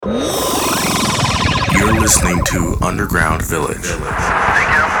You're listening to Underground Village.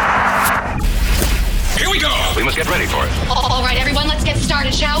 Here we go! We must get ready for it. All right, everyone, let's get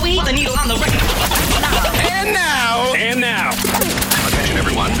started, shall we? The needle on the record. And now. Attention,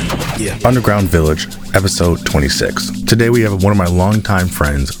 everyone. Underground Village, episode 26. Today we have one of my longtime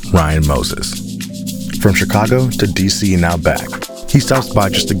friends, Ryan Moses. From Chicago to DC and now back. He stops by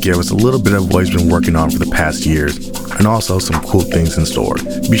just to give us a little bit of what he's been working on for the past years, and also some cool things in store.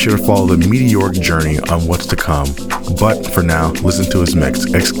 Be sure to follow the meteoric journey on what's to come, but for now, listen to his mix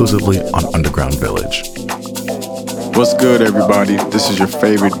exclusively on Underground Village. What's good, everybody? This is your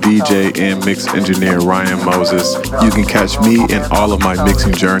favorite DJ and mix engineer, Ryan Moses. You can catch me in all of my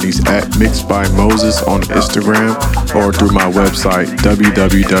mixing journeys at Mixed by Moses on Instagram or through my website,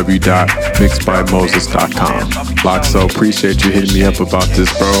 www.mixedbymoses.com. Loxo, appreciate you hitting me up about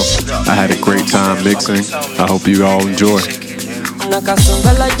this, bro. I had a great time mixing. I hope you all enjoy.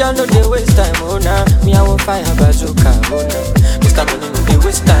 Mr. Money no dey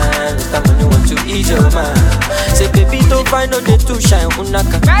waste time, Mr. Money want to ease your mind. Say baby don't find no day to shine,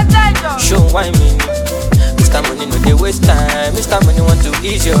 unaka. Show why me. Mr. Money no dey waste time, Mr. Money want to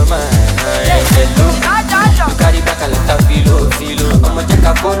ease your mind. Hello, you carry back a lot of filo. I'ma check a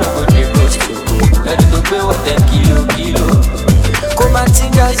phone, go dey ghost you. Ready to pay what 10 kilo.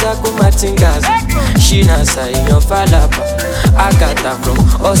 Kumatingaza, Shina say in your falapa. Agata from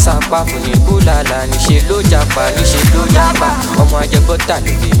Osapa for the Bulala, Nishelo Japa. Omo Ajebota,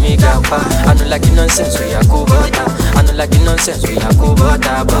 the Megapa. I don't like the nonsense we are Kubota.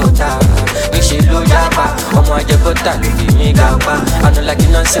 Nishelo Japa. Omo Ajebota, the Megapa. I don't like the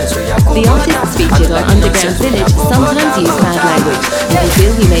nonsense we are Kubota. The artists featured on Underground Village sometimes use bad language. If you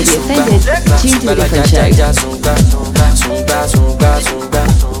feel he may be offended, tune to a different show.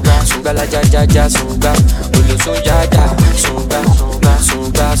 Sunga la ja sunga, ulu sunga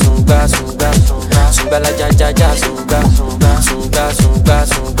sunga la ja sunga,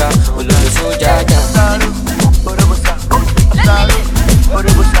 ulu sunga.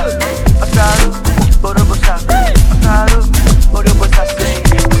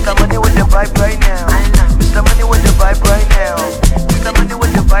 Mr. Money with the vibe right now. Mr. Money with the vibe right now. Mr. Money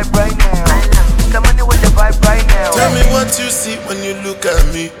with the vibe right now. Mr. Money with the vibe right now. Tell me what you see when you look at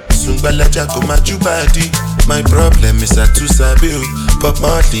me. Sungbalaja go my body. My problem is I too sabi. Pop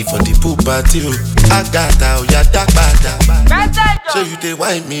Marley for the pool party. I got out ya dark bada. So you dey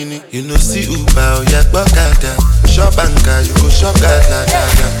wine mini. You know see Uber ya bakada. Shop anka you go shop gada.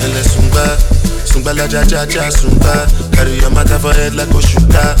 Ele Sungbalaja sungba. Carry your matter for head like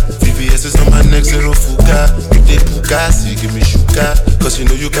Oshuka. VVS is on my neck, zero fuga. You dey puka, see give me shuka. Cause you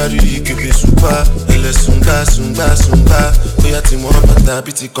know you carry it, give me super. Ele sunga. Oya ti mo pata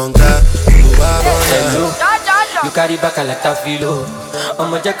biti konga. Hello, you carry back a lot of filo.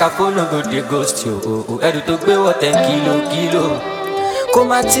 I'ma check a phone, no go dey ghost you. Edu to gbe what 10 kilo.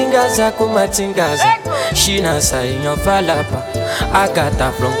 Kumatingaza, Shina say in your falapa.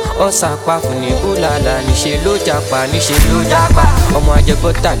 Agata from Osapa for the Bulala, Nishelo Japa. Omo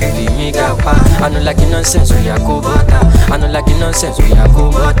Ajebota, the Megapa. I don't like the nonsense we are Kubota.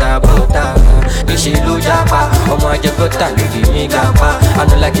 Nishelo Japa. Omo Ajebota, the Megapa. I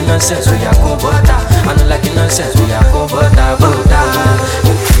don't like the nonsense we are Kubota.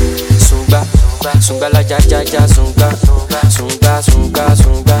 Sunga la ja sunga.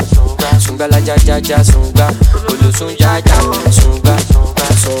 Sunga la ja sunga. Ulu sunga sunga.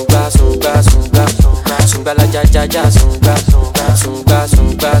 Sunga la ja sunga.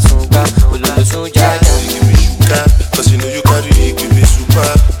 Ulu sunga. Give me sugar, cause you know you carry it, give me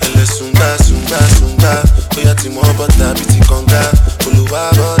super. Ele sunga. Oya ti mo bata biti konga.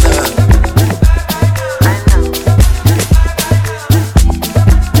 Uluwa boda.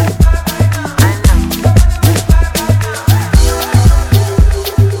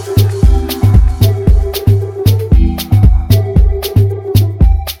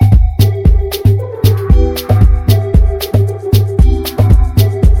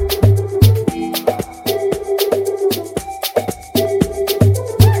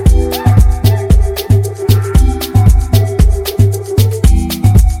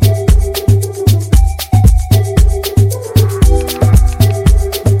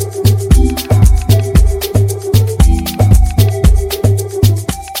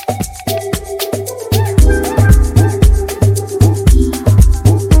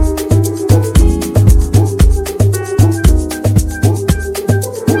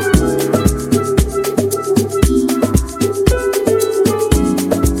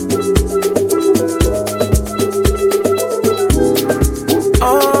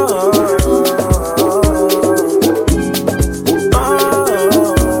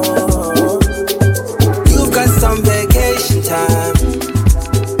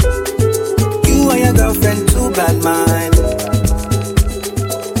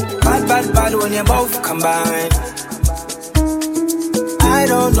 combine. I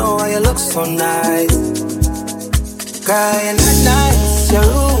don't know why you look so nice. Girl, you're not nice, you're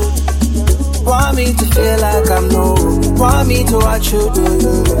rude. Want me to feel like I'm new. Want me to watch you do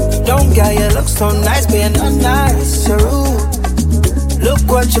you. Don't get you look so nice, but you're not nice, you're rude. Look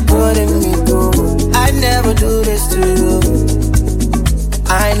what you're putting me through. I never do this to you.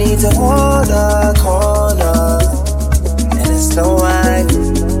 I need to hold a corner, and it's no wine.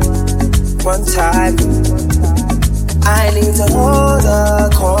 One time, I need to hold a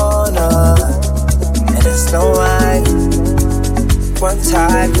corner, and it's no wine. One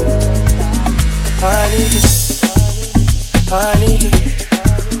time, I need you, I need you,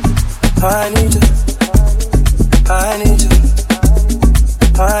 I need you, I need you,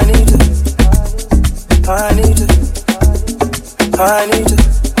 I need you, I need you, I need you,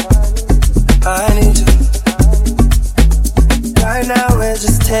 I need you. Right now we're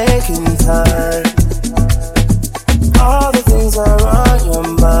just taking time. All the things are on your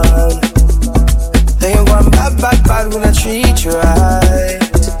mind. They ain't going bad when I treat you right.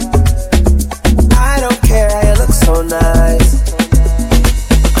 I don't care how you look so nice.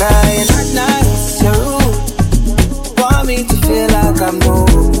 Crying not nice, you're rude. Want me to feel like I'm new.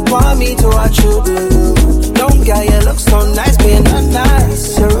 Want me to watch you do. Don't get you look so nice, but you're not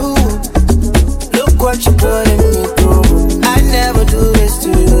nice, you're rude. Look what you're putting me through. I never do this to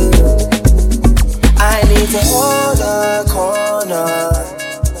you. I need to hold a corner,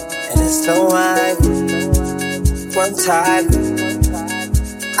 and it's no wine. One time,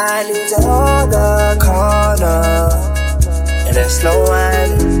 I need to hold a corner, and it's no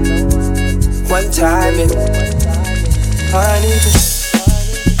wine. One time, I need to,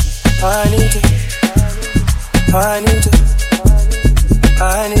 I need to, I need to,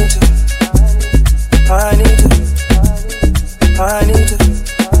 I need to, I need to, I need to,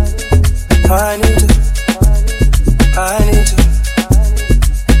 I need to, I need to, I need to,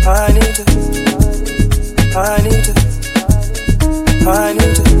 I need to, I need to, I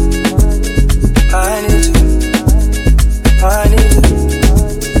need to, I need to,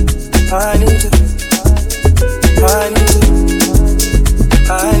 I need to, I need to,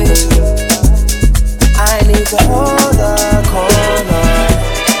 I need to, I need to hold a corner,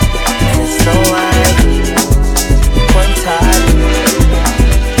 and it's no wine. One time,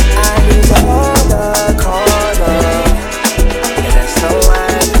 I need to hold a corner, and it's no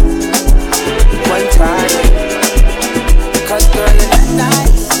wine. One time, 'cause girl you're not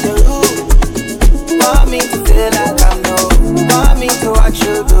nice, you're rude. Want me to feel like I'm new. Want me to watch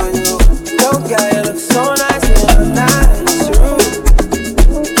you do you. Don't get you look so nice, you're not nice, you're rude.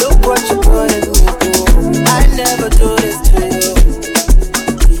 Look what you're putting me through. I never do this to you.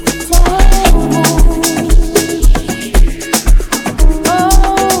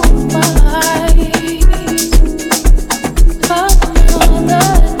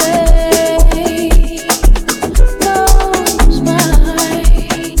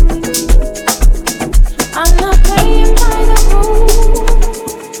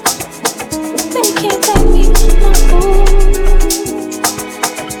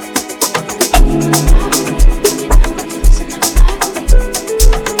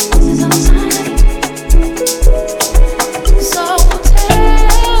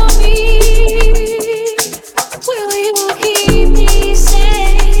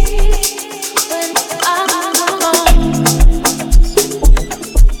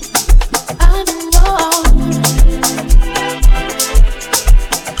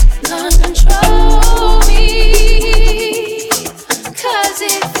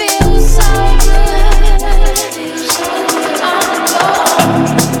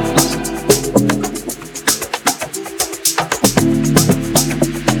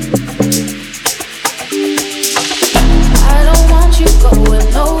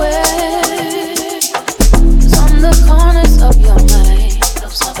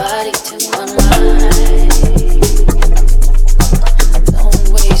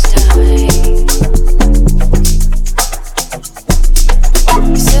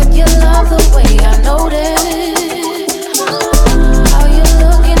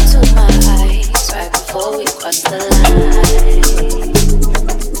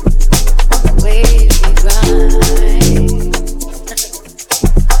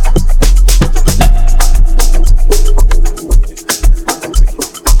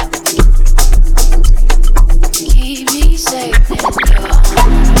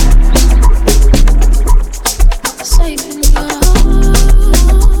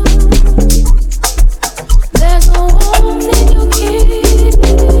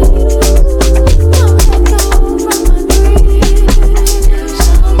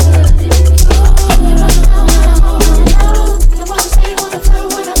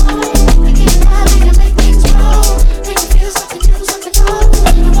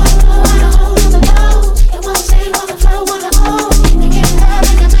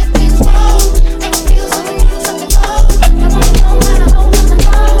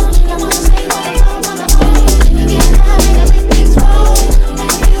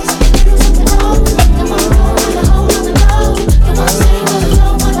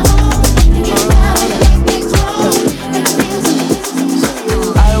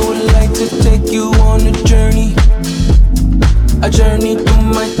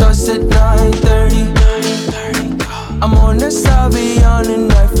 It's at 9:30. I'm on the side beyond the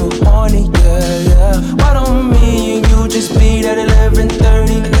night for horny, yeah. Why don't me and you just meet at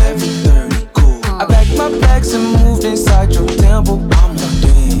 11:30? 11:30, cool. I packed my bags and moved inside your temple. I'm locked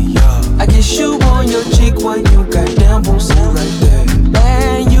in, yeah. I guess you on your cheek while you got dimples right there.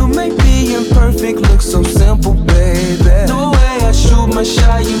 Man, you may be imperfect, look so simple, baby. The way I shoot my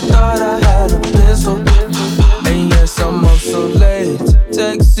shot, you thought I had a pistol. And yes, I'm up so late,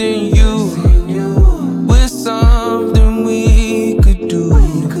 texting you with something we could do.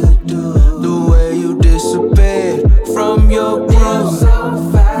 The way you disappeared from your group,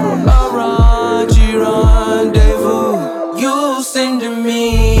 around your rendezvous. You sending me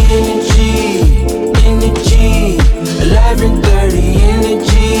energy, 11:30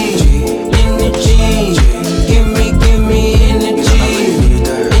 energy. Give me energy,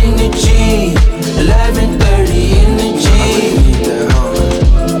 11:30 energy.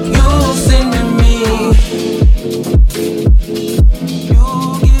 You sending me, you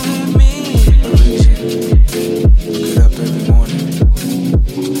give me a reason. Get up every morning,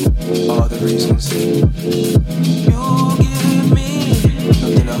 all the reasons. You give me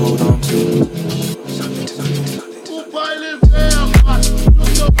something to hold on to.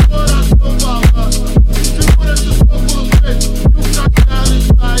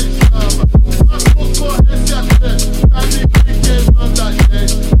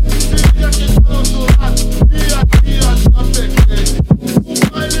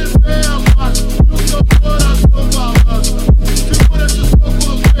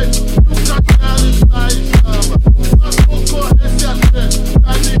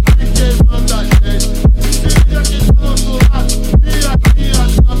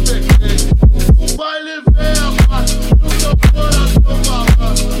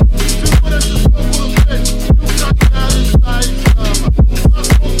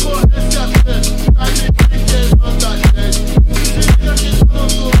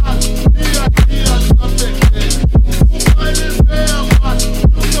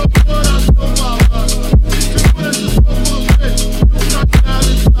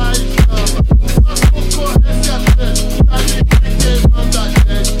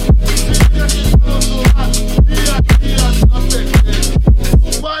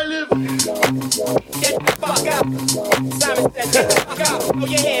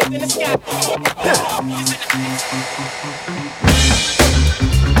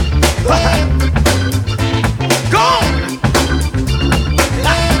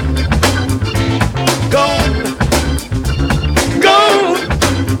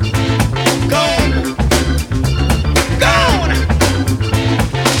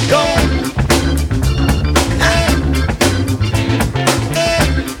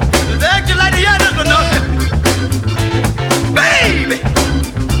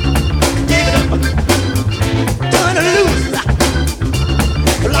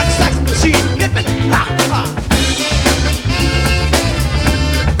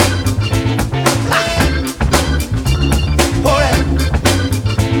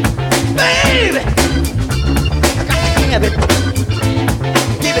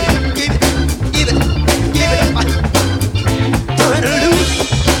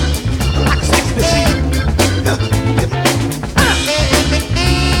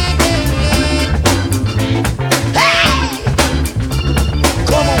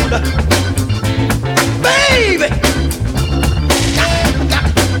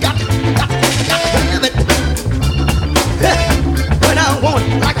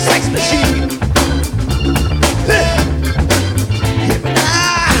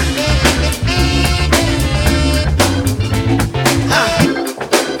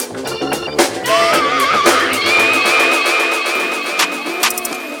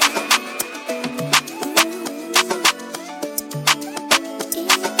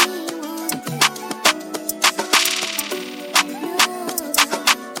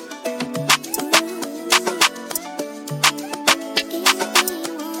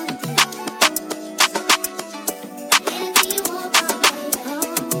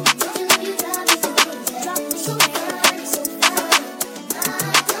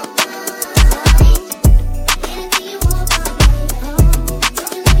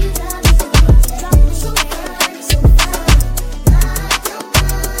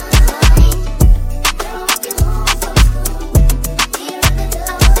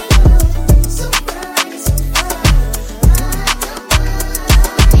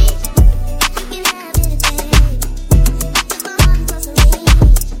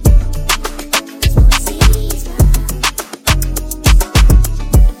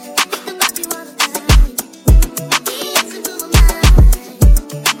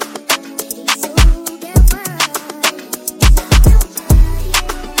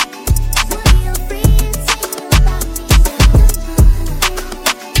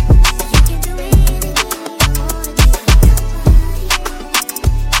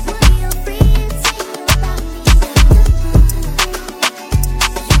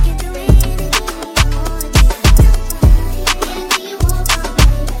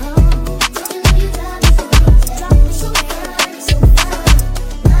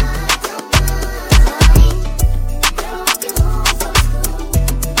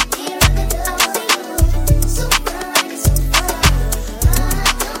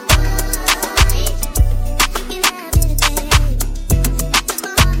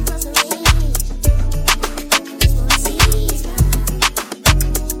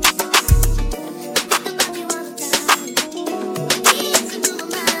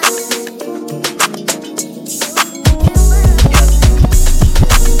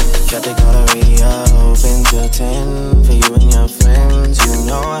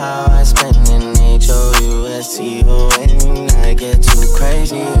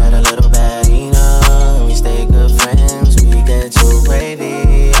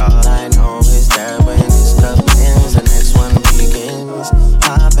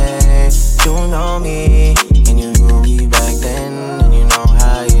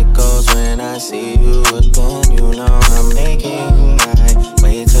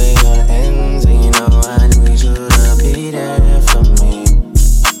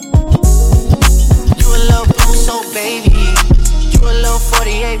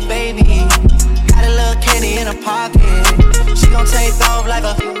 48, baby. Got a little candy in her pocket. She gon' take off like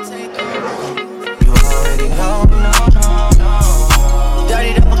a. You already know, no.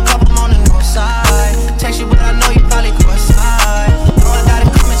 Dirty up a cup, I'm on the north side. Text you, but I know you probably cross-side. No, I gotta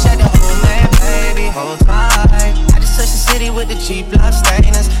come and check the whole man, baby. Hold tight. I just touched the city with the Jeep blood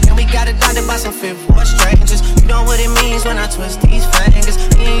stainers. And we got adopted by some fifth ward strangers. You know what it means when I twist these fingers.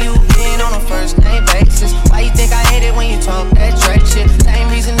 Me and you being on a first name basis. Why you think I hate it when you talk that Drake shit? Same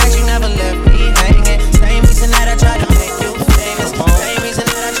reason that you never left me hanging. Same reason that I tried to make you famous. Same reason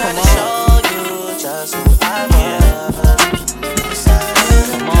that I tried to show you just who I am.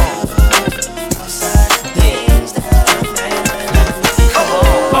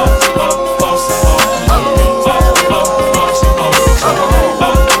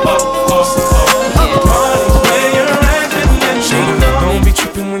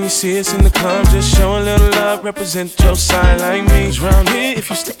 See us in the club, just show a little love, represent your side like me. Round here, if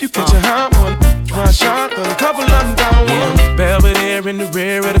you slip, you catch a hot one. One shot, a couple of them down one. Belvedere in the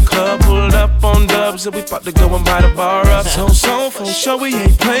rear of the club, pulled up on dubs, and we about to go and buy the bar up. So for sure we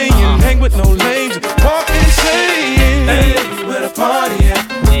ain't playing, hang with no lames, walk insane. Hey, where the party at?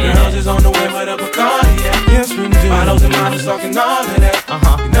 Girls is on the way with a Bacardi at. Yes, we do. Bottles and models talking all of that.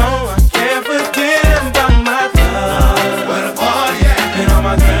 You know I can't forget about my love. Where the party at? And all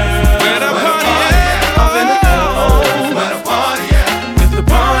my girls.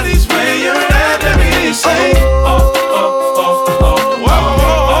 Say,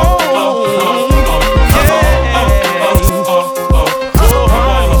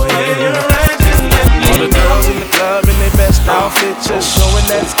 just showing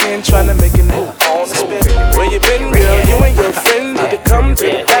that skin, trying to make a move on the spin. Where you been, girl? You and your friend need to come to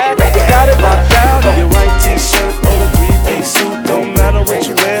the back. You got it locked down. Your white t-shirt or a three-piece suit, don't matter what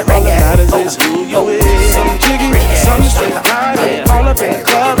you wear. All that matters is who you with. Some jiggy, some straight line, all up in the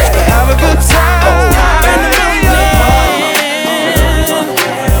club just to have a good time.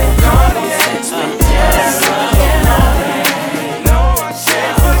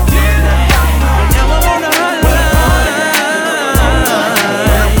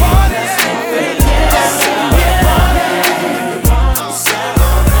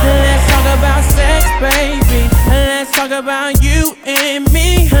 About you and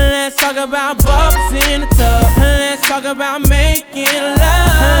me, let's talk about bubbles in the tub, let's talk about making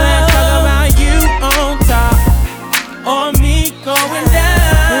love, let's talk about you on top, or me going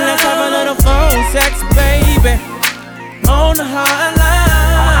down, let's have a little phone sex, baby, on the hotline.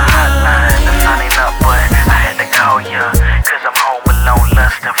 The sun ain't up, but I had to call ya, cause I'm home alone,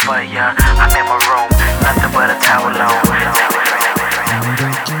 lusting for ya. I'm in my room, nothing but a towel on.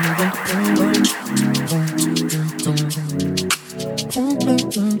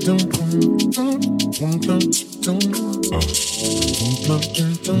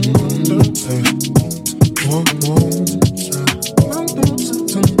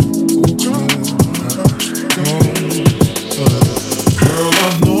 Girl,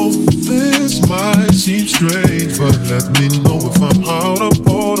 I know this might seem strange, but let me know if I'm out of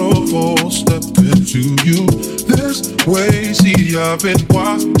order for stepping to you this way. See, I've been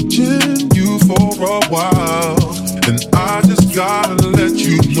watching you for a while, and I just gotta let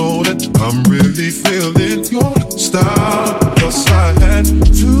you know that I'm really feeling your style. Plus I had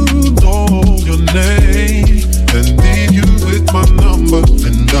to know your name and leave you with my number,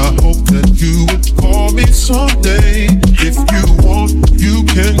 and I hope that you would call me someday. If you want, you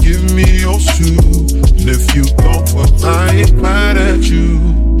can give me yours too, and if you don't, well, I ain't mad at you.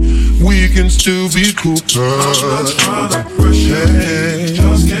 We can still be cool, girl. Just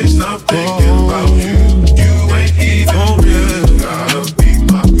can't stop thinking about you. You ain't even real. Gotta be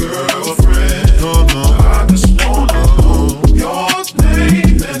my girlfriend. I just wanna know your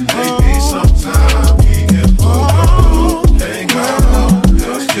name, and maybe sometime we can hook up, hang out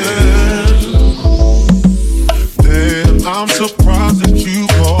again. Damn, I'm surprised that you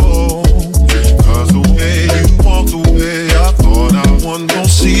called, cause the way you walked away, I thought I wasn't gonna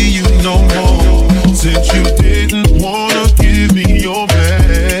see you no more. Since you didn't wanna give me your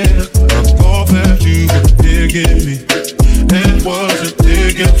man, I thought that you were digging me and wasn't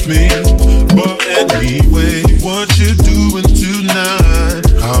digging me. But anyway, what you doing tonight?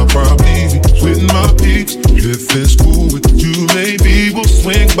 I'll probably be with my peeps. If it's cool with you, maybe we'll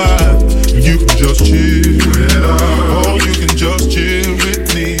swing by. You can just chill, or you can just chill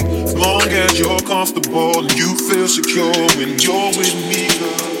with me, as long as you're comfortable and you feel secure when you're with me,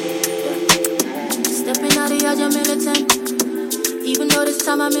 girl. Stepping out of yard, you're militant. Even though this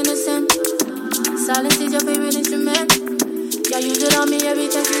time I'm innocent. Silence is your favorite instrument. Yeah, use it on me every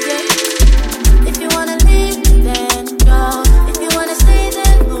chance you get. If you wanna leave, then go. If you wanna stay, then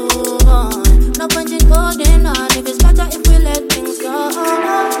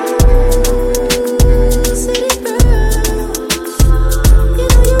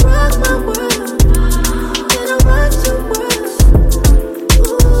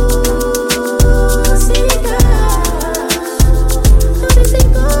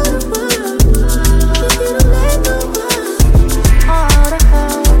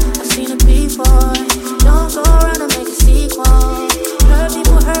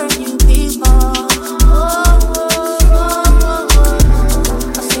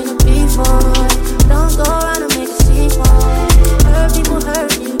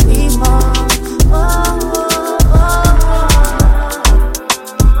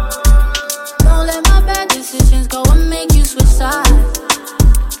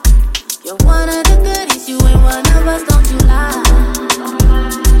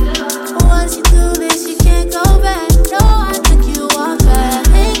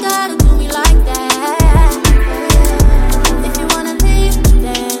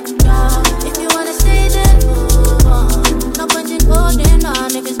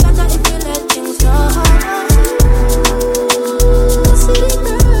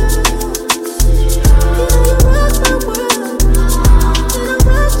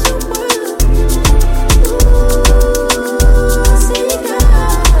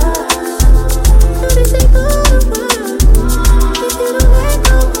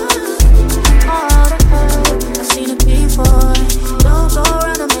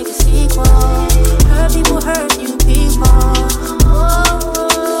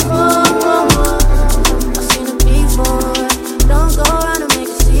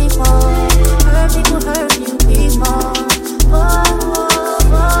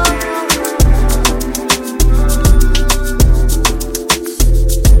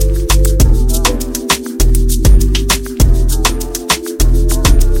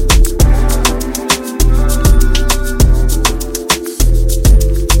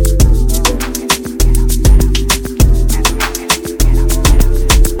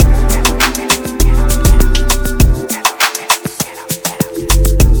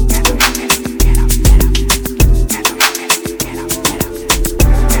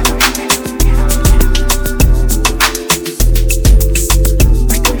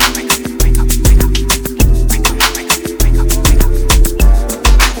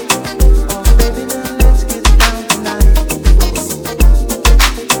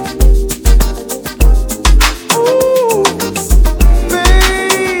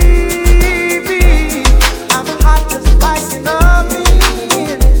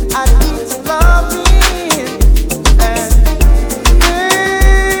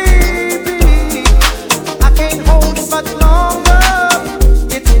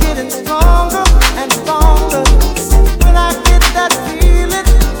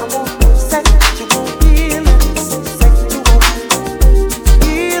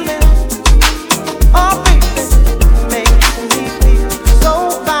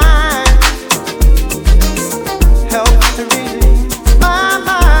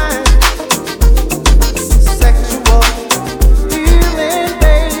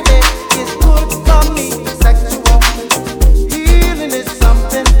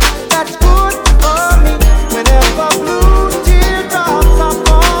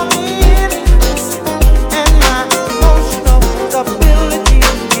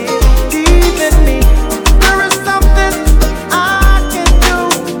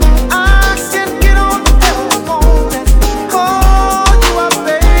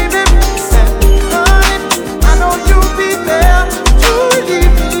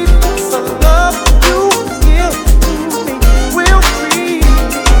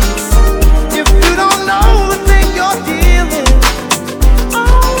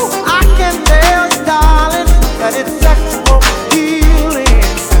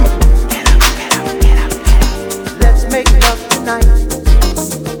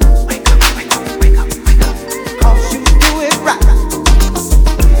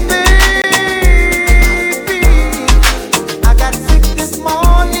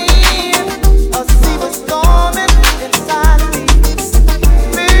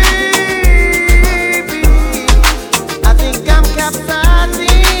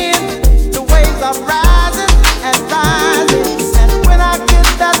are rising and rising, and when I get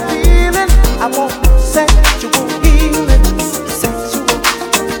that feeling, I want sexual healing. Sexual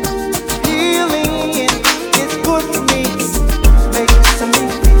healing is good for me, makes me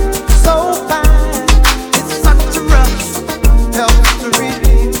feel so fine. It's such a rush, helps to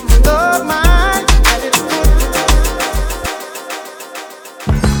relieve the mind, and it's good.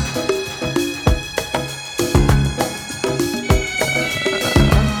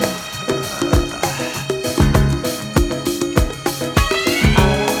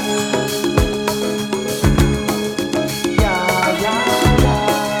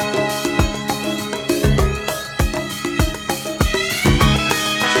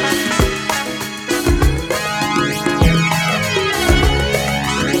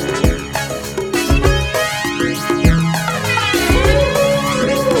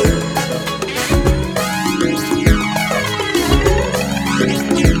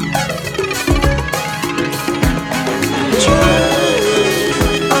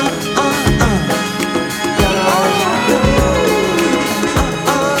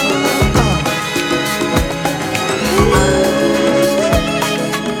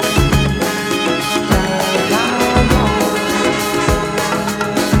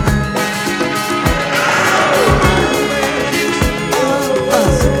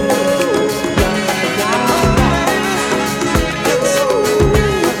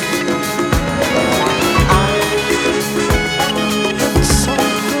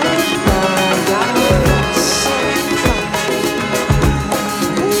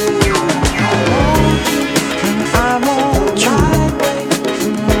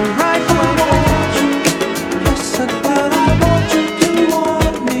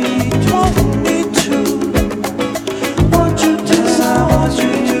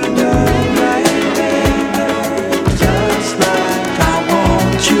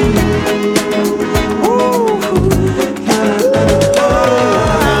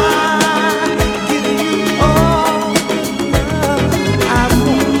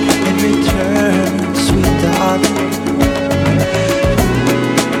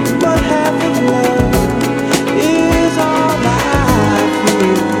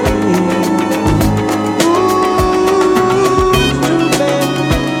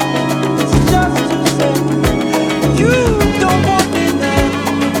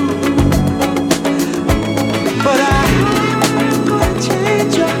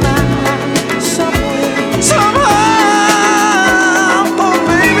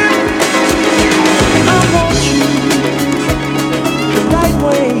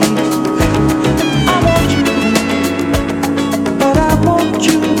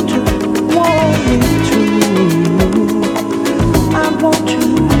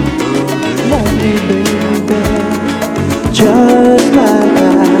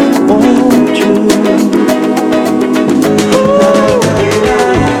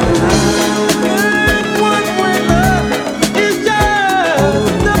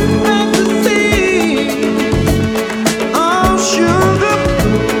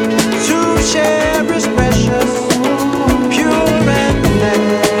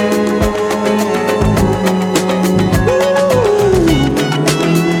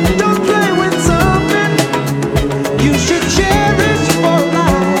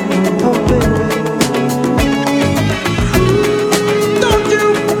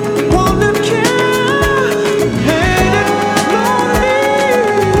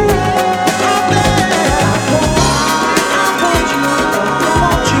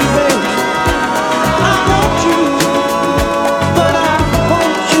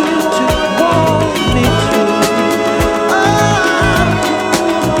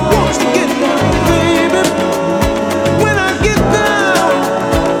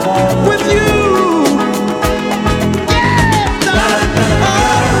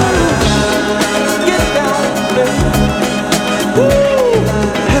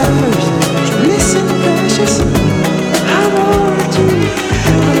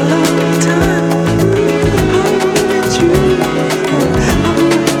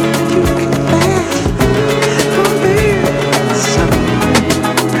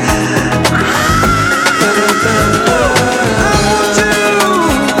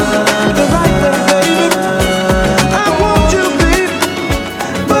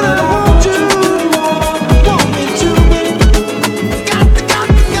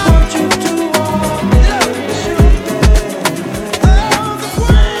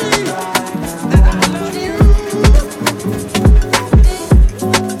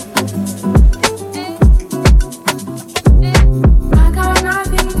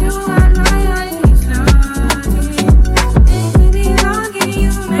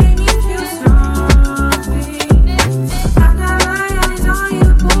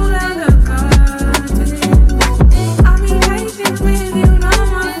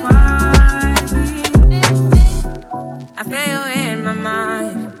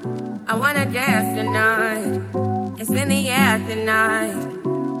 last night.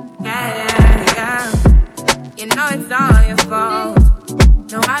 Yeah. You know it's all your fault.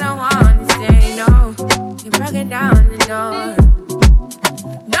 No, I don't want to say no. You broke it down the door.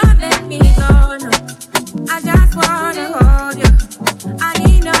 Don't let me go, no. I just wanna hold you. I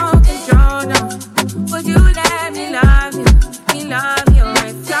need no control, no. Would you let me love you? Me love you,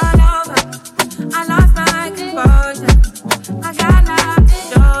 it's all over. I lost my composure. I got love to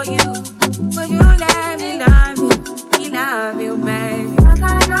show you. Would you let me love you? Me love you, baby. I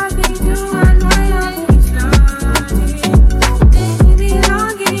got nothing to unwind.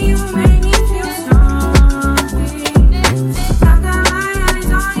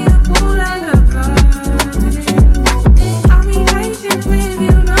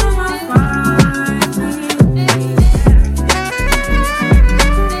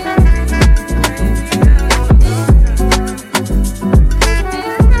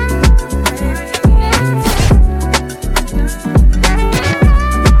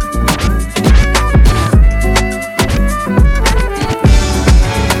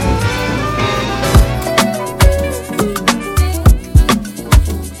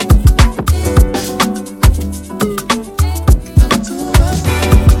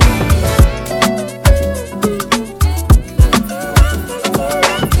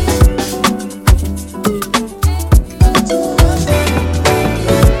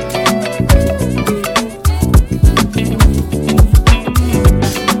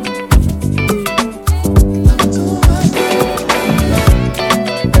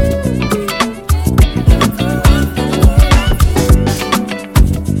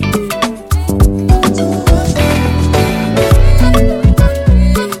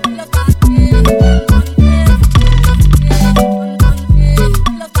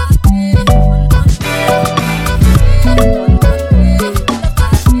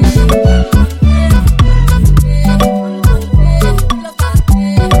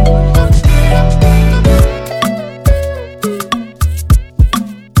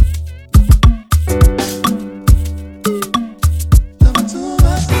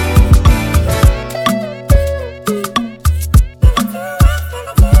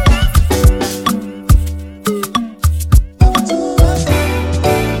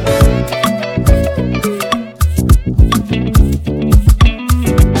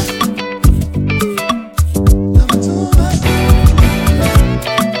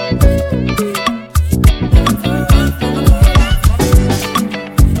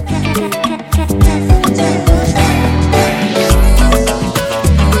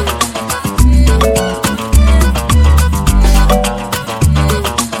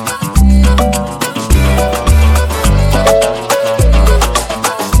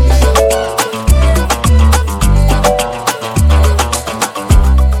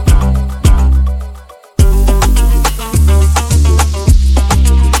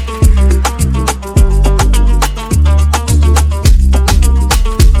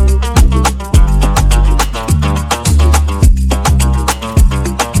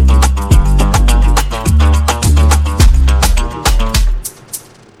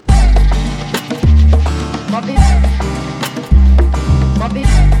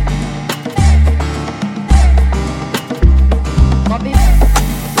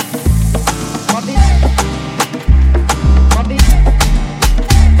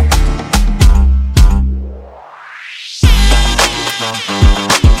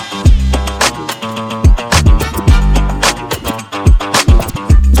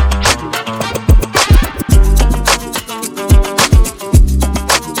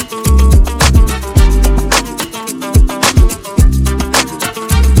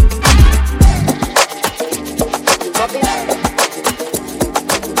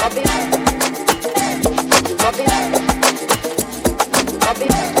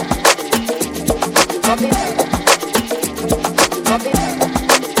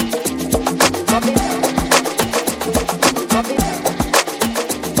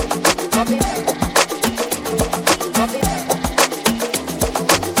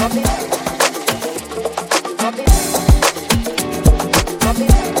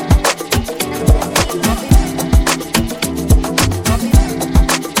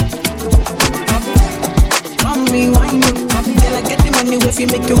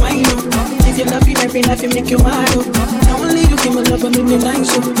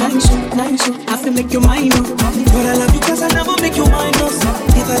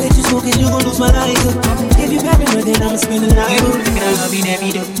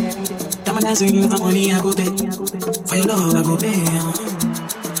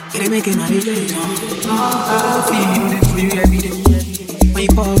 When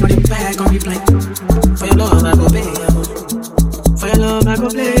you call, run it back on replay. For your love, I go pay.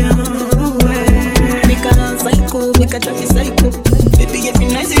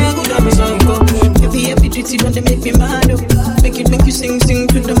 sing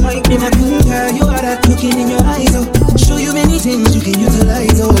to the mic. In a cool car, you are that looking in your eyes, oh. Show you many things you can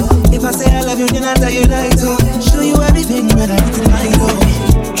utilize, oh. If I say I love you, then I tell you lies, oh. Show you everything that I need tonight, oh.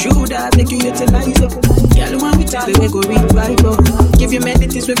 True that make you utilize, oh. Girl, when we talk, we go revive, oh. Give you many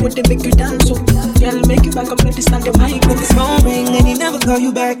things, we put them make you dance, oh. Girl, make you back up, let this stand the mic, oh. This phone ring and he never call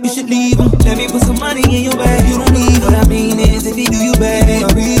you back, you should leave him. Let me put some money in your bag, you don't need. What I mean is, if he do you bad, then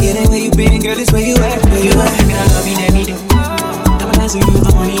you'll be getting where you been, girl, it's where you at, where you at. I love you, let me do. Double dance with you, the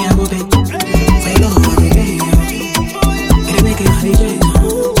money I go pay. Say no, baby, it'll make it honey, baby.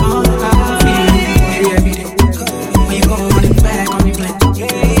 Every day, when you go on the back on the plane.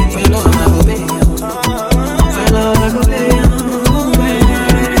 For your love, I go pay. For your love, I go pay.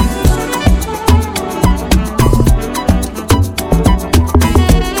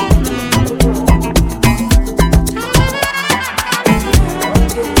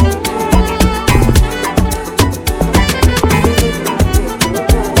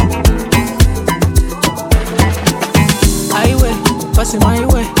 My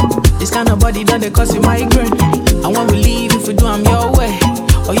way, this kind of body done they cause you migraine. I want to leave if you do I'm your way,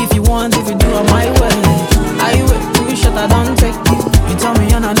 or if you want if you do I'm my way. I wait, you shut I don't take. You tell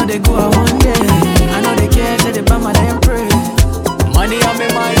me and I know they go out one day. I know they care, say they buy my damn pray. Money on me,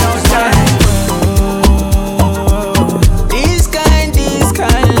 my outside. This kind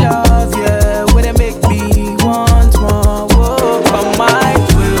love, yeah, where they make me want more. Whoa, on my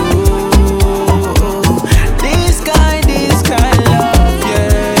way. This kind love.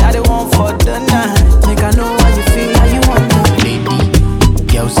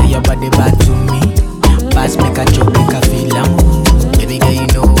 Say your body bad to me. Pass make a joke, make a feel baby girl, you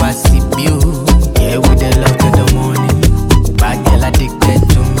know I see you. Yeah, with the love to the morning. Bad girl addicted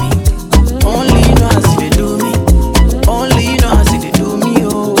to me. Only you know how see they do me. Only you know how see they do me.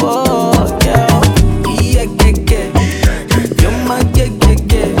 Oh, oh yeah. Yeah, yeah, yeah. You're my yeah.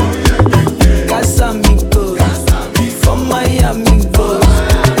 Casamigos. From Miami goes.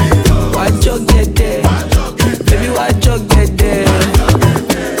 Why'd you get there? Baby, why'd you get there?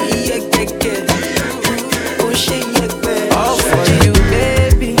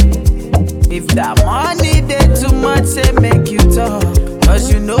 That money there too much, say make you talk.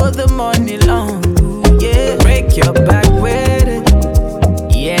 Cause you know the money long, yeah. Break your back with it.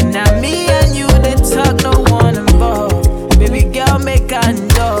 Yeah, now me and you, they talk, no one involved. Baby girl, make I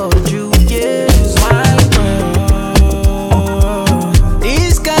indulge you, yeah. My world.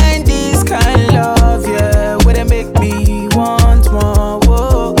 This kind love, yeah. Where they make me want more,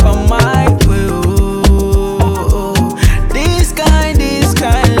 whoa, on my will. This kind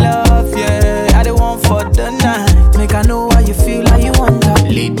love, yeah. For the night, make I know how you feel, how you want that.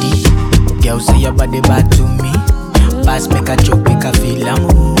 Lady, girl say your body bad to me. Pass make a joke, make a feel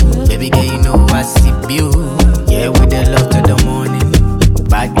baby girl, you know I see you. Yeah, with the love to the morning.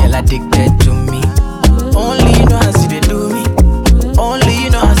 Bad girl addicted to me. Only you know how see they do me. Only you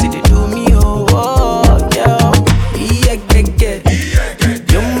know how see they do me. Oh, oh yeah. Yeah, yeah, yeah.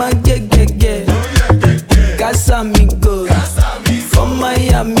 You're my yeah. Casamigos. From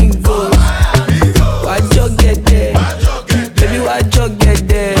Miami goes. Why'd you get there? Baby, why'd you get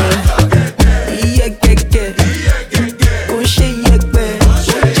there? Yeah, yeah, yeah. Go shake your bed.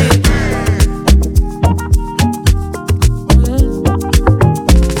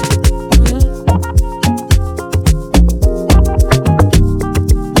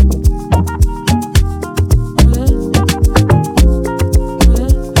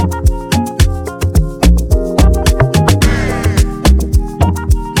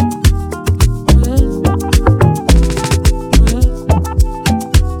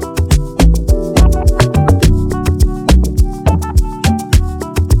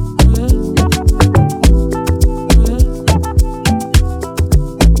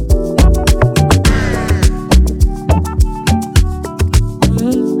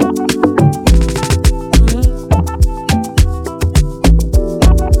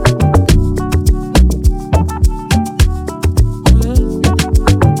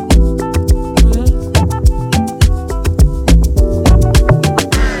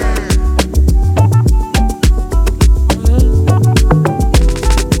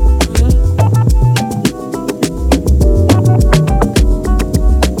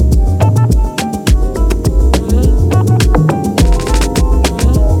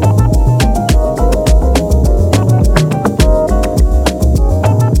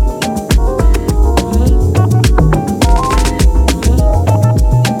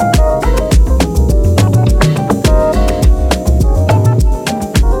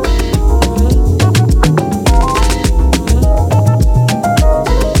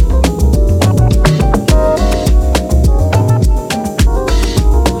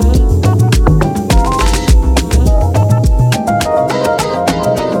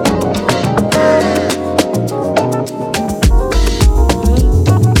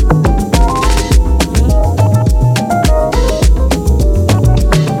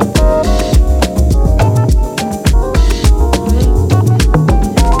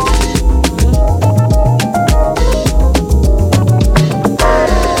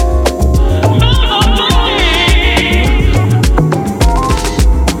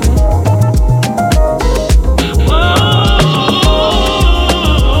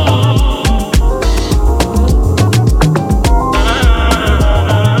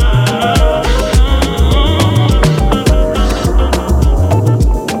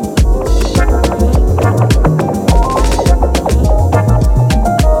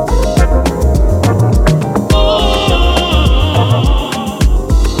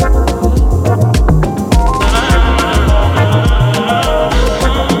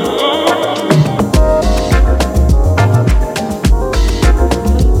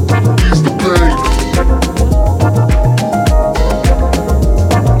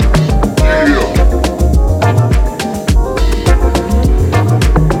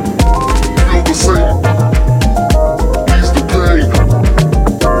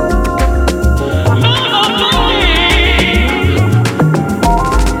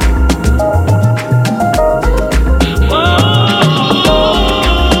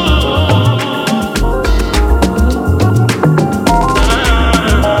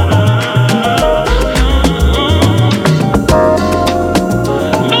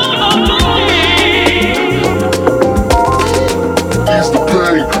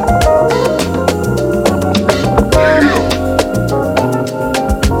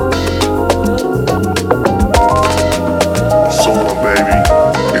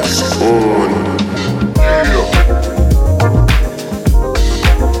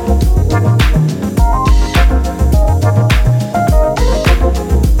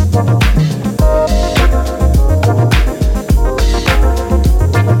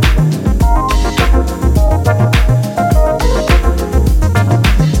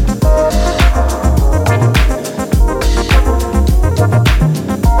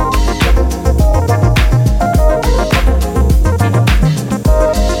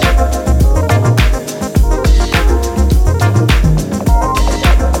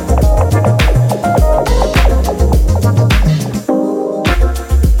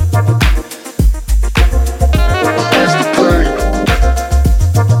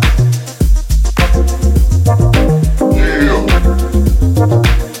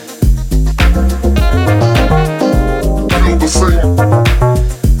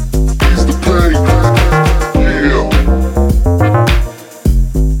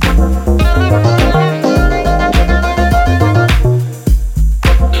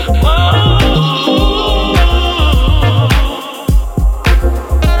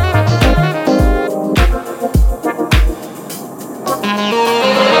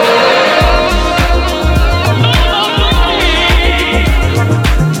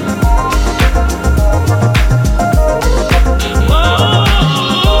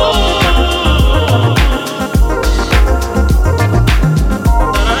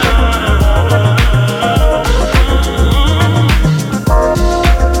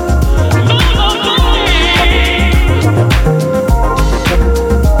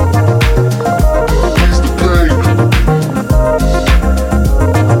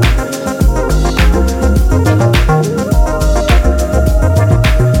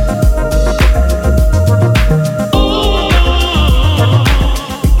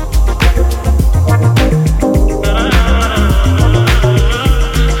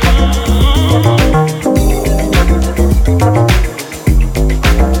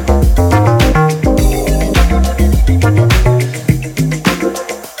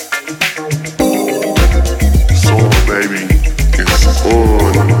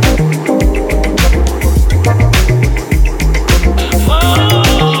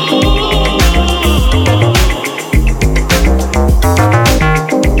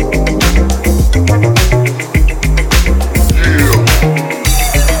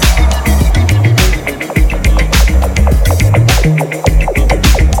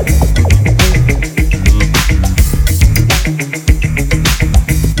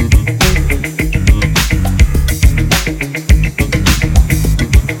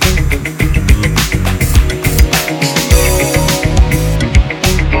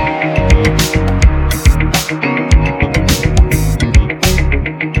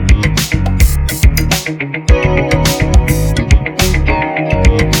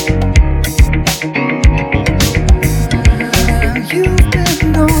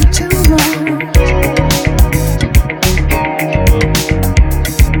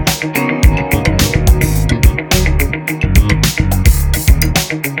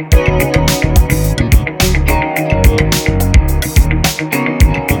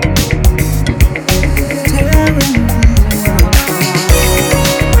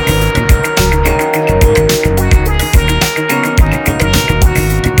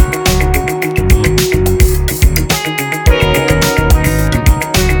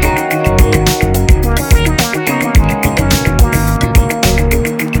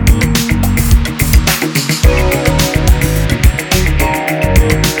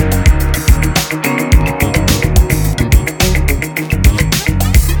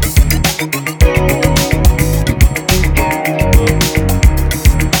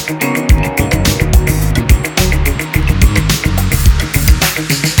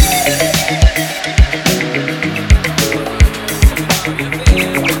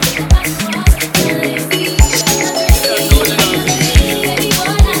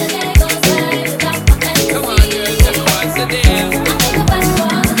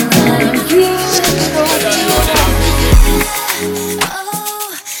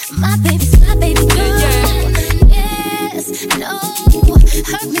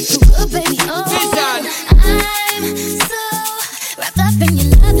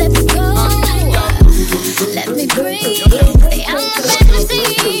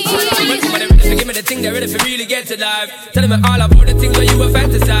 young, they're ready for really get to life. Tell me all about the things where you were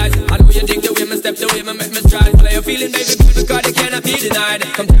fantasize. I know you dig the way me step, the way me make me stride. Play your feeling, baby, because they cannot be denied.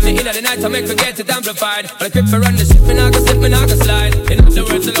 Come to me in the night, I make forget it amplified. But I quit for run the ship, me not go slip, me not go slide. In other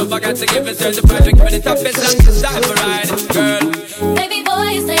words, the love I got to give it certified. We give it the toughest song to start for ride, girl. Baby boy,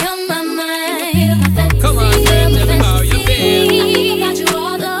 you stay on my mind. Come on, girl, tell me how you feel. Got you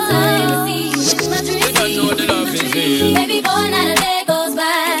all the time. I see you in my dreams. You don't know the love is real. Baby boy, not a day goes by.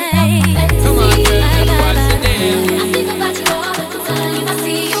 Come on, girl, tell me what's the deal. I think about you all the time. I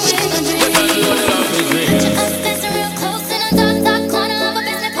see you in my dreams. You don't know the love is real. Picture us dancing real close in a dark, dark corner of a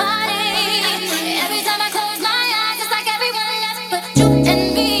business party. Every time I close my eyes, it's like everyone else but you and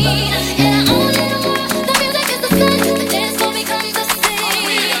me. In our own little world, the music is the sun. The dance floor becomes the sea.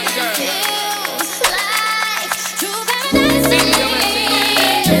 Feels like true paradise to me.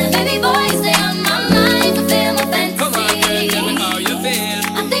 Baby boy, stay on my mind, fulfill my fantasy. Come on, girl, tell me how you feel.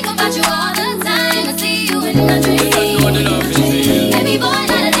 I think about you all the time. I see you in my dreams. You don't know the love is real. Baby boy,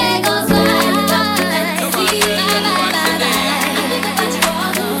 not a day goes by. Come on, girl, tell me what's the deal. I think about you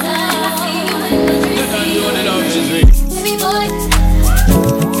all the time. I see you in my dreams. You don't know the love is real. Baby boy,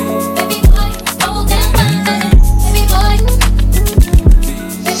 slow down, baby boy, slow down, baby boy,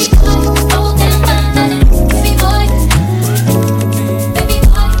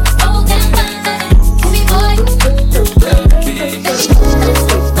 slow down, baby boy.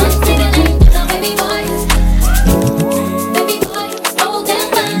 I'm singing it, baby boy, slow down, boy,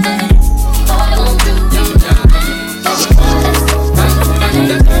 won't you be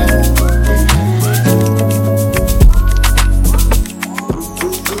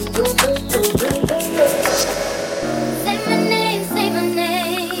Say my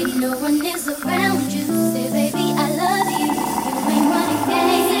name, no one is around you. Say, baby, I love you. You ain't running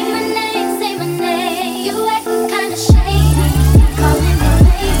game. Say my name, you acting kinda shady. Calling me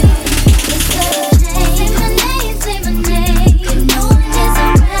baby, it's Say my name, no one is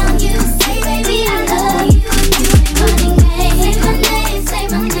around you. Say, baby, I love you. You ain't running game. Say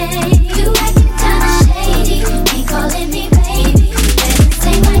my name, you acting kinda shady. Be calling me baby,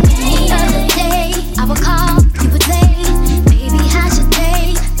 say my name.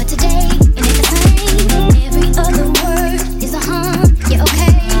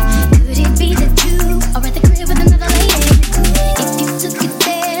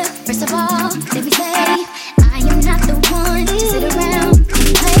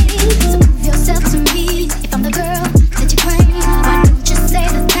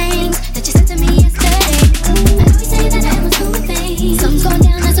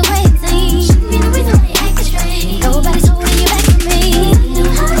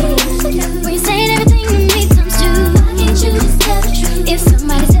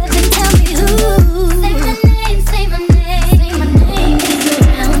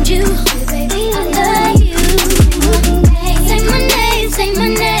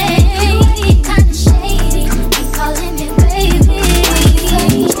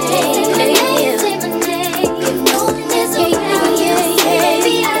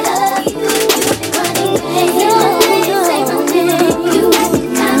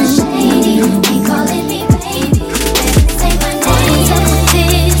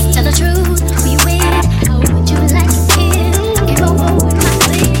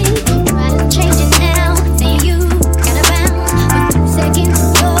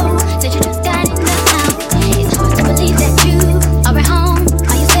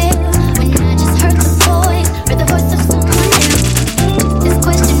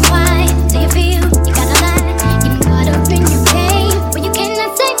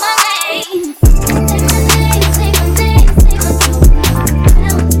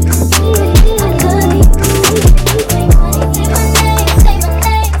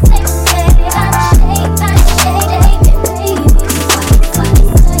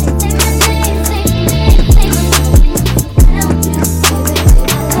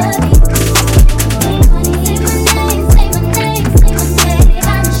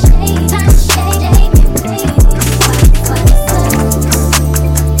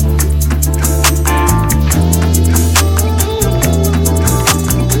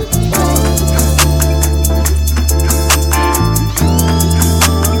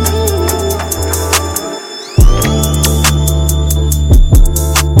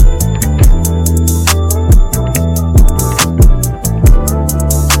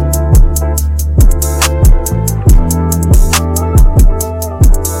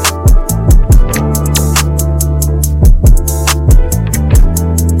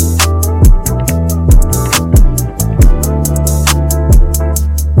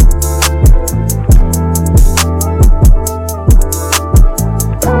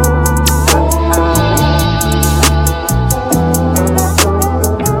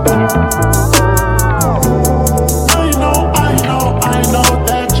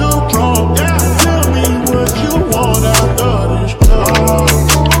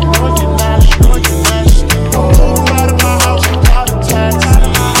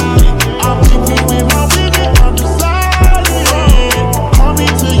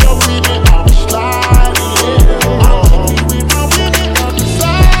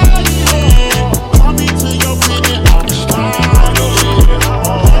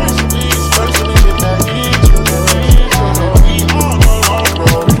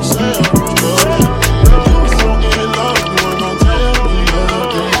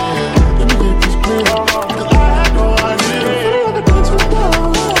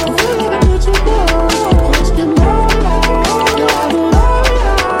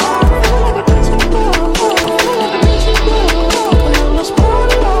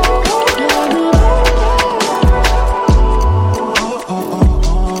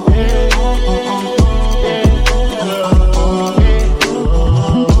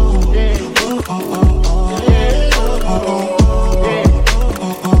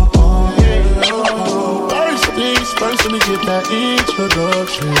 that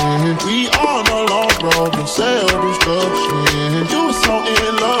introduction. We on a long road to self-destruction. You was so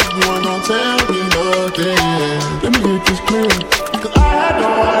in love, you ain't gon' tell me nothing. Let me get this clear, cause I had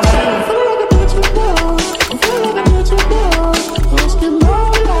no idea. I feel like a bitch with balls. I feel like a bitch with balls. Let's get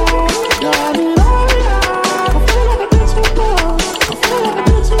low, yeah, I need all y'all. I feel like a bitch with balls. I feel like a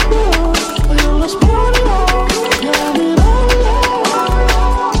bitch with balls. Oh, yeah, let's party on. Yeah, I need all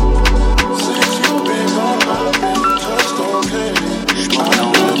y'all. Since you been gone, I've been just okay.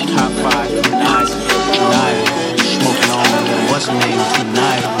 Top 5 tonight. Smoking on what's the name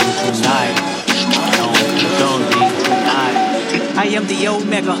tonight. I am the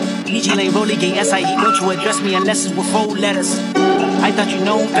Omega, EG Lane Rolling Gang SIE. Don't you address me unless it's with 4 letters. I thought you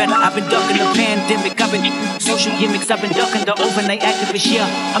know better. I've been ducking the pandemic. I've been social gimmicks. I've been ducking the overnight activist. Yeah,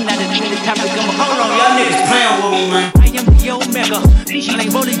 I'm not a trending topic. I'm a hold on, y'all niggas playing with me, man. I am the Omega, EG Lane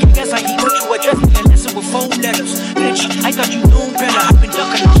Rolling Gang SIE. Don't you address me unless it's with 4 letters. Bitch, I thought you knew better. I've been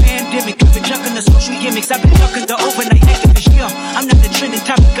ducking the pandemic. I've been ducking the social gimmicks. I've been ducking the overnight activist. Yeah, I'm not a trending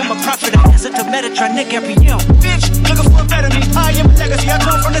topic. I'm a prophet. I answer to Metatron every year. Bitch, looking for a better me. I am a legacy. I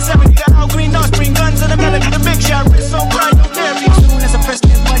come from the 70s. Got all green, all spring guns and the melody. The big shot, wrist so bright, no dairy. As soon as I press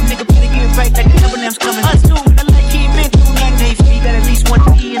that button, nigga better get right like the Eminem's coming. Us too, I like he been through nothing. They feed got at least 1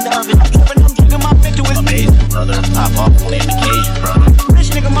 P in the oven. I'm tripping, I'm drinking my pick to his amazing, brother. Pop off on the occasion, brother.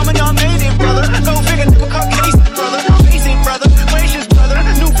 Rich nigga, mama done made it, brother. Go figure, nigga, Caucasian, brother. Face it, brother. Gracious, brother.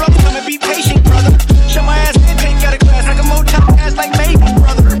 New brother, come and be patient, brother. Shut my ass in, take out a class like a motel ass like maybe,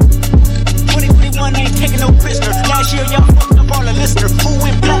 brother. 2021 ain't taking no prisoner. Last year, y'all fucked up all the listeners. Who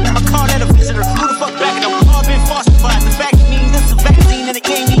went platinum? I call that a visitor. Who the fuck back up? All been falsified. The vaccine, this is a vaccine, and it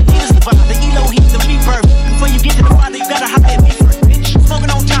gave me to survive. The Elohim, the rebirth. Before you get to the Father, you gotta hide that me first, bitch.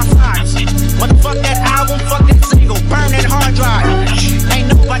 Smoking on top 5. Motherfuck that album, fuck that single. Burn that hard drive. Ain't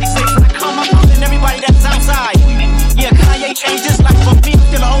nobody safe when I come. I'm calling everybody that's outside. Yeah, Kanye changed his life for me.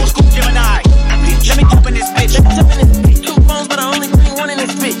 Still an old school Gemini. Let me jump in this bitch. Let me jump in this bitch. 2 phones, but I only bring 1 in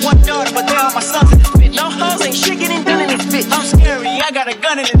this bitch. 1 daughter, but they all my sons in this bitch. No hoes ain't shit getting done in this bitch. I'm scary, I got a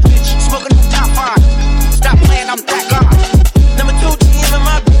gun in this bitch. Smoking on top 5. Stop playing, I'm that guy. Number 2 team in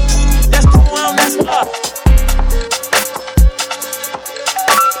my bitch. That's 2 on, that's up.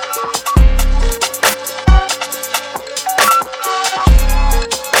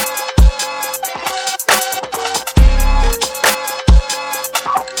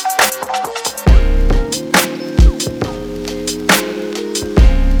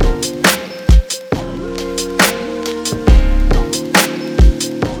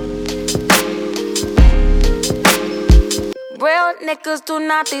 Niggas do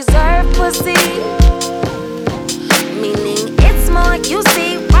not deserve pussy. Meaning it's more you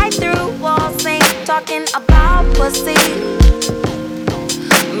see right through walls. Ain't talking about pussy.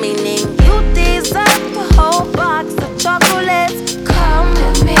 Meaning you deserve the whole box of chocolates. Come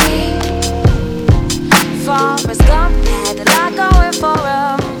with me. Forrest Gump had a lot going for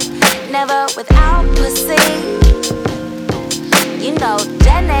him. Never without pussy. You know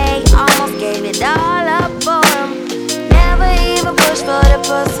Jenny almost gave it all up for him. Even push for the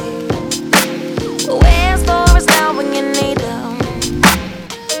pussy. Where's Forrest now when you need him?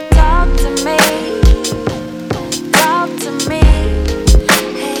 Talk to me. Talk to me.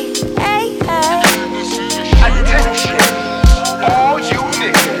 Hey, hey, hey. Attention, all you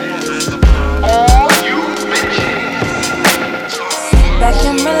niggas, all you bitches. Sit back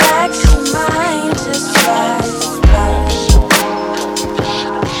and relax your mind, just right.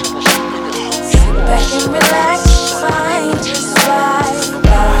 Sit back and relax. Fine, just right.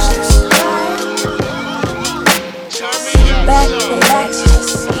 Back, relax,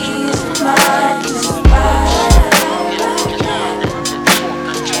 just ease your mind.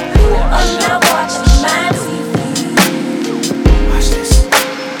 You are not watching my TV. Watch this.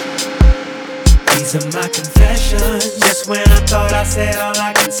 These are my confessions. Just when I thought I said all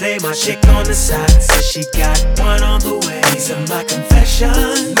I can say, my chick on the side says she got one on the way. These are my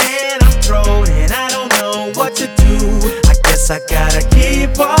confessions. Man, I'm thrown and I don't know what to do. I guess I gotta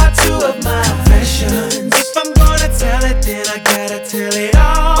keep part 2 of my confessions. If I'm gonna tell it, then I gotta tell it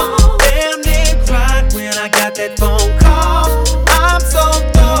all. Damn, they cried when I got that phone call. I'm so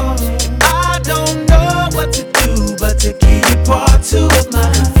thrown, I don't know what to do but to keep part 2 of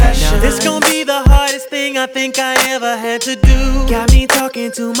my confessions. Now this gon' be the hardest thing I think I ever had to do. Got me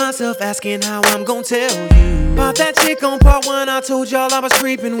talking to myself asking how I'm gon' tell you about that chick on part 1 I told y'all I was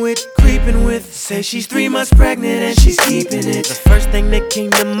creeping with. Say she's 3 months pregnant and she's keeping it. The first thing that came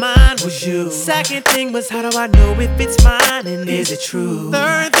to mind was you. Second thing was, how do I know if it's mine and is it true?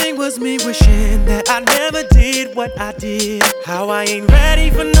 Third thing was me wishing that I never did what I did. How I ain't ready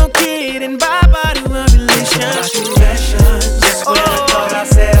for no kid and bye-bye to a relationship. Just when I thought I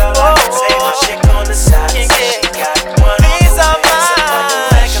said all I could say, my chick on the side said she got one. These are my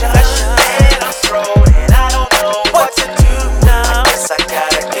confessions, and I'm thrown and I don't know what to do now. I guess I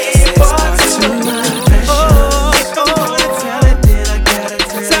gotta get this part 2 confession. If I'm gonna tell it, then I gotta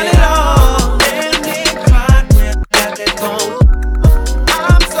tell it all. And then cried when I got that phone.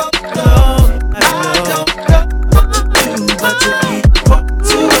 I'm so alone, I don't know what to do but to keep part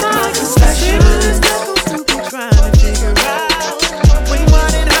 2 of my confessions. Stupid trying to figure out when,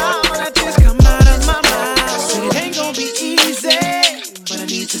 what, and how that just come out of my mouth. Said it ain't gonna be easy, but I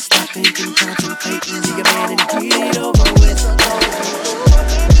need to stop thinking, contemplating, be a man and get it over with.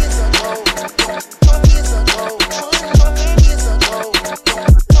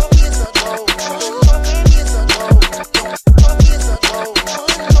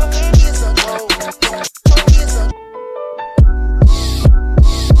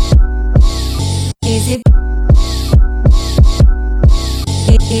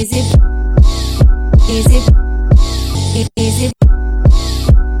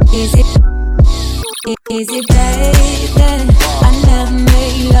 Is it, baby? I never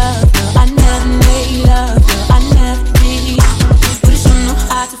made love, no, I never made love, no, I never did. But it's on no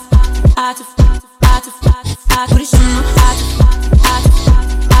hard to, but it's on no hard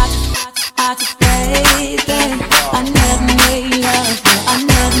to, baby. I never made love, no, I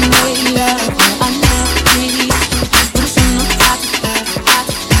never made love, no, I never did. But it's on no hard to,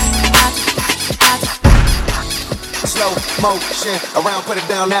 slow motion around, put it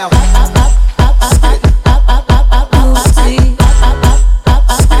down now.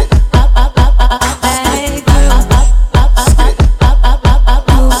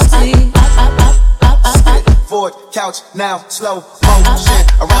 Couch now, slow motion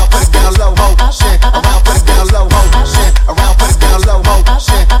around, put it down low motion around, put it down low motion around, put it down low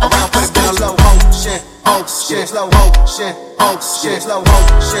motion around, put it down low motion, slow motion, slow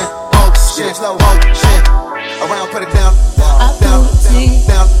motion, slow motion around, put it down, down, down, down,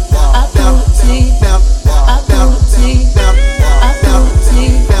 down, down, down, down, down, down,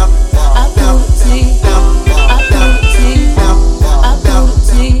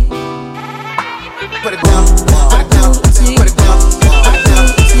 put it down.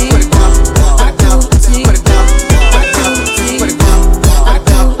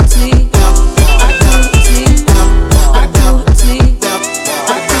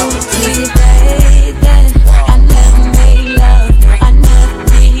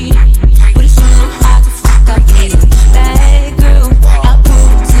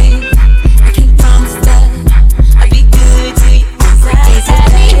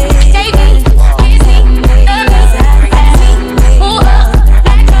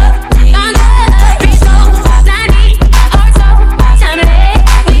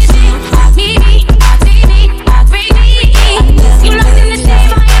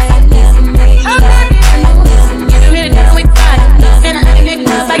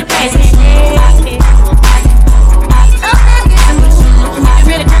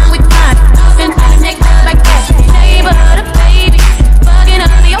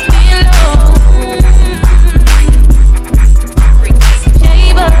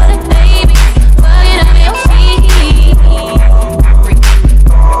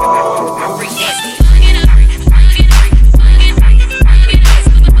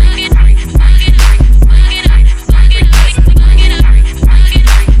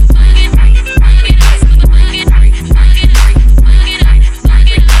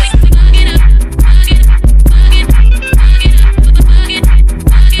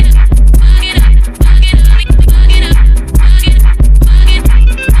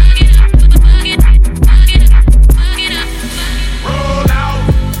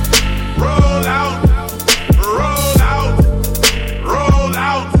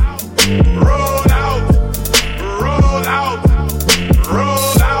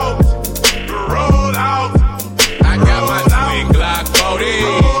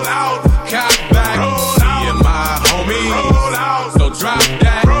 Drop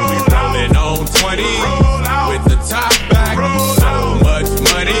that, we rollin' on 20.